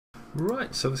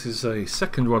Right, so this is a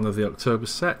second one of the October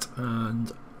set, and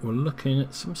we're looking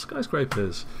at some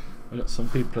skyscrapers. We've got some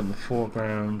people in the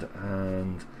foreground,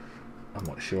 and I'm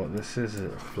not sure what this is. Is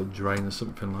it a flood drain or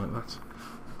something like that?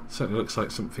 Certainly looks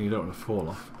like something you don't want to fall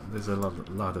off. There's a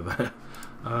ladder there.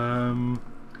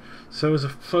 So as a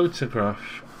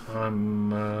photograph,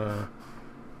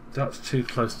 that's too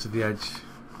close to the edge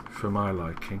for my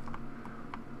liking,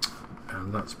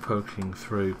 and that's poking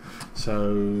through.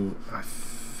 So I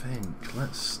think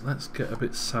let's get a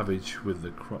bit savage with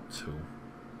the crop tool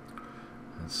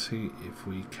and see if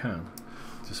we can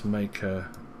just make a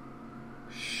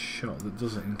shot that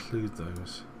doesn't include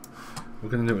those. We're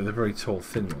going to do it with a very tall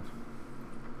thin one.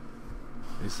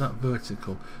 Is that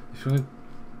vertical? If you want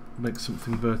to make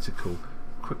something vertical,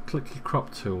 click your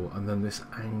crop tool, and then this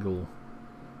angle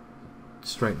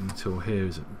straightening tool here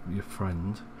is your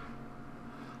friend,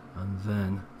 and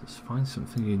then just find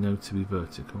something you know to be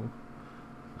vertical.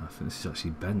 I think this is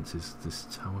actually bent, is this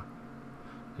tower.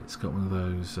 It's got one of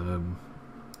those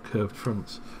curved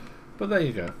fronts. But there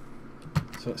you go.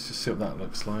 So let's just see what that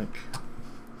looks like.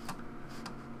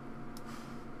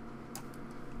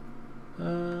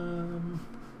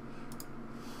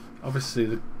 Obviously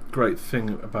the great thing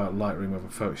about Lightroom over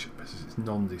Photoshop is it's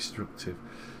non-destructive.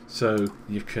 So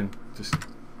you can just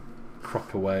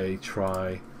crop away,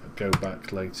 try, go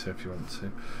back later if you want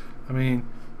to. I mean,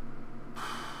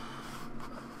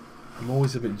 I'm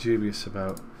always a bit dubious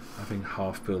about having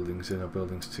half buildings in or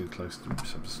buildings too close to,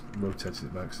 oops, I've just rotated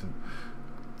it by accident,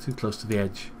 too close to the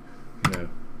edge. You know,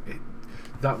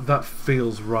 that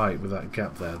feels right with that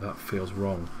gap there. That feels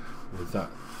wrong with that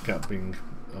gap being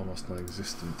almost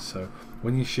non-existent. So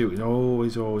when you shoot, you know,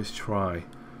 always try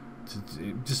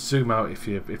to just zoom out if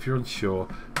you're unsure.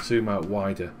 Zoom out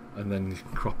wider, and then you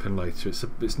can crop in later.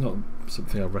 It's not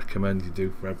something I recommend you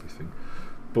do for everything.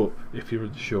 But if you're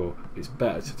unsure, it's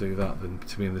better to do that than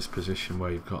to be in this position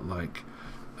where you've got like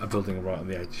a building right on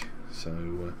the edge.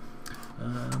 So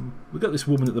we've got this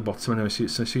woman at the bottom anyway,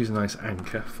 so she's a nice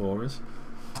anchor for us.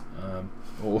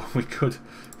 Or we could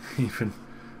even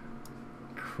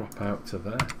crop out to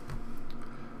there.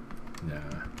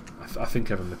 Nah, I think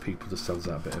having the people just adds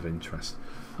that bit of interest.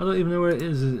 I don't even know where it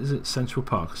is. Is it Central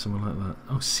Park or something like that?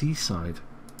 Oh, Seaside.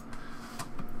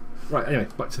 Right, anyway,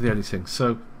 back to the editing.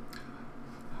 So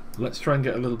let's try and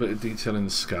get a little bit of detail in the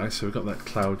sky. So we've got that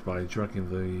cloud by dragging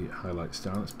the highlights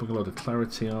down. Let's put a load of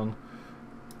clarity on.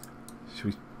 Should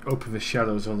we open the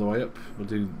shadows all the way up? We'll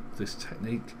do this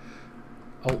technique.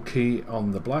 Alt key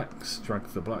on the blacks, drag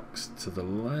the blacks to the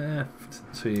left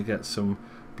until you get some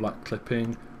black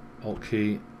clipping. Alt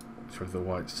key, drag the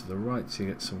whites to the right so you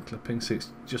get some clipping. So it's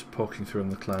just poking through on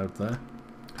the cloud there.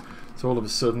 So all of a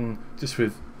sudden, just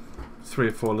with 3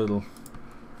 or 4 little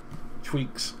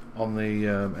tweaks on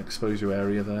the exposure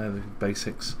area there, the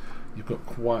basics, you've got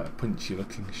quite a punchy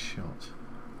looking shot.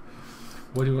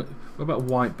 What about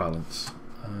white balance?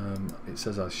 It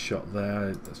says I shot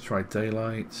there. Let's try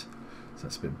daylight. So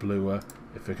that's a bit bluer.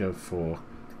 If we go for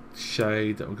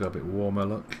shade, that will go a bit warmer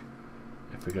look.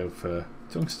 If we go for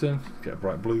tungsten, get a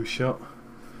bright blue shot.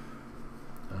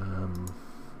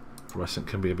 Fluorescent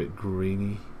can be a bit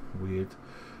greeny, weird.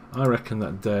 I reckon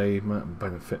that day might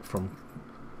benefit from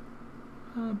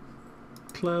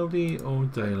cloudy or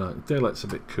daylight. Daylight's a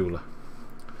bit cooler.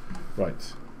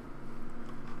 Right.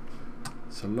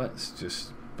 So let's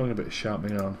just bung a bit of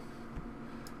sharpening on.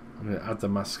 I'm going to add the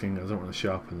masking. I don't want to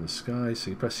sharpen the sky, so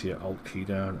you press your Alt key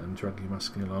down and drag your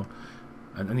masking along.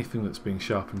 And anything that's being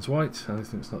sharpened is white,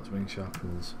 anything that's not being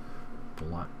sharpened is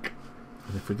black.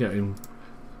 And if we get in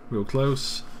real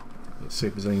close, let's see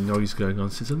if there's any noise going on.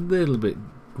 So it's a little bit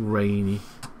grainy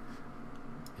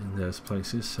in those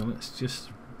places, so let's just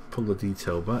pull the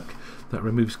detail back. That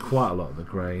removes quite a lot of the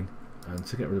grain, and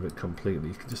to get rid of it completely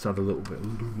you can just add a little bit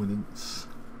of luminance.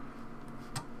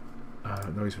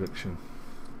 Noise reduction,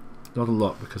 not a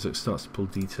lot because it starts to pull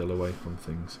detail away from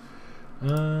things.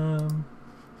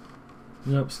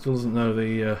 Nope, still doesn't know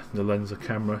the lens or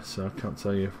camera, so I can't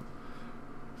tell you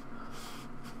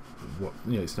what.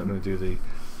 Yeah, it's not going to do the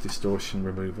distortion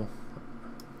removal.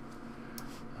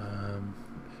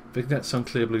 Vignettes on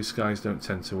clear blue skies don't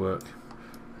tend to work.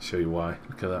 I'll show you why.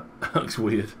 Look at that. That looks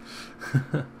weird.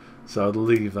 So I'd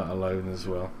leave that alone as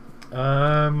well.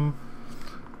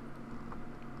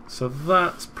 So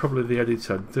that's probably the edit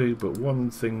I'd do, but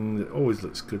one thing that always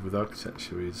looks good with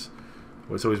architecture is,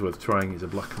 well, it's always worth trying, is a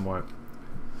black and white.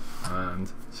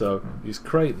 And so you just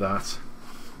create that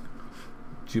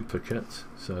duplicate,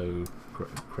 so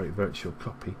create virtual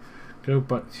copy, go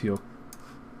back to your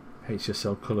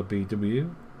HSL color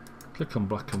BW, click on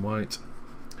black and white,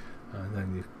 and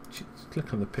then you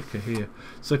click on the picker here.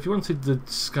 So if you wanted the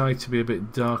sky to be a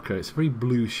bit darker, it's a very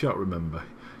blue shot, remember.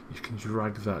 You can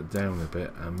drag that down a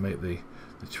bit and make the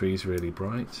trees really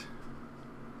bright.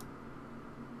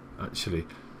 Actually,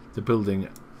 the building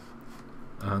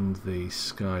and the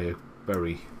sky are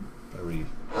very, very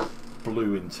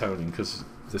blue in toning because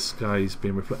the sky is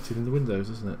being reflected in the windows,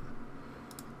 isn't it?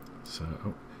 So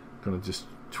I'm going to just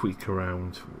tweak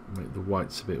around, make the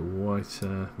whites a bit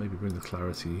whiter, maybe bring the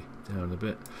clarity down a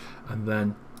bit, and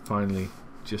then finally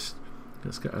just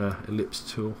let's get an ellipse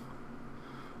tool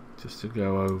just to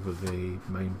go over the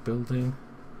main building.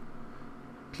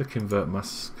 Click invert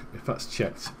mask. If that's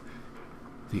checked,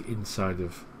 the inside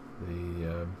of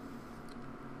the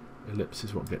ellipse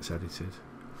is what gets edited.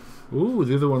 Ooh,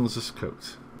 the other one's just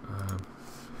cooked.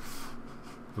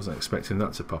 Wasn't expecting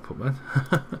that to pop up then.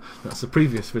 That's the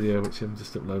previous video which I'm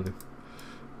just uploading.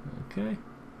 Okay.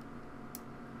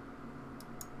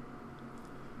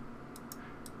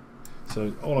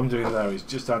 So all I'm doing there is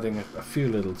just adding a few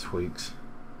little tweaks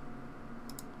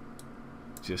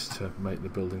just to make the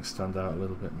building stand out a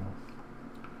little bit more.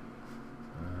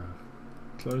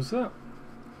 Close that.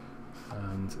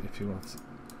 And if you want,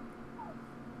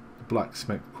 the blacks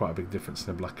make quite a big difference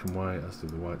in the black and white, as do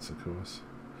the whites of course.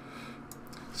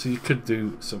 So you could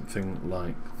do something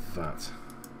like that.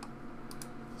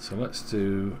 So let's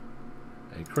do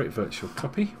a create virtual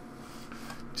copy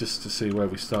just to see where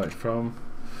we started from.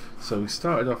 So we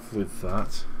started off with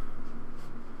that.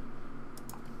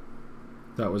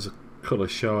 That was a colour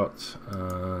shot,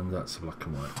 and that's a black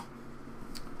and white.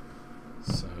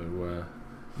 So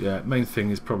yeah, main thing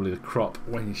is probably the crop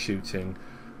when you're shooting.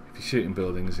 If you're shooting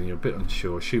buildings and you're a bit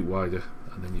unsure, shoot wider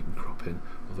and then you can crop in.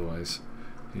 Otherwise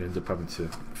you end up having to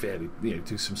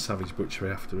do some savage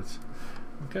butchery afterwards.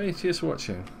 Okay, cheers for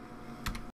watching.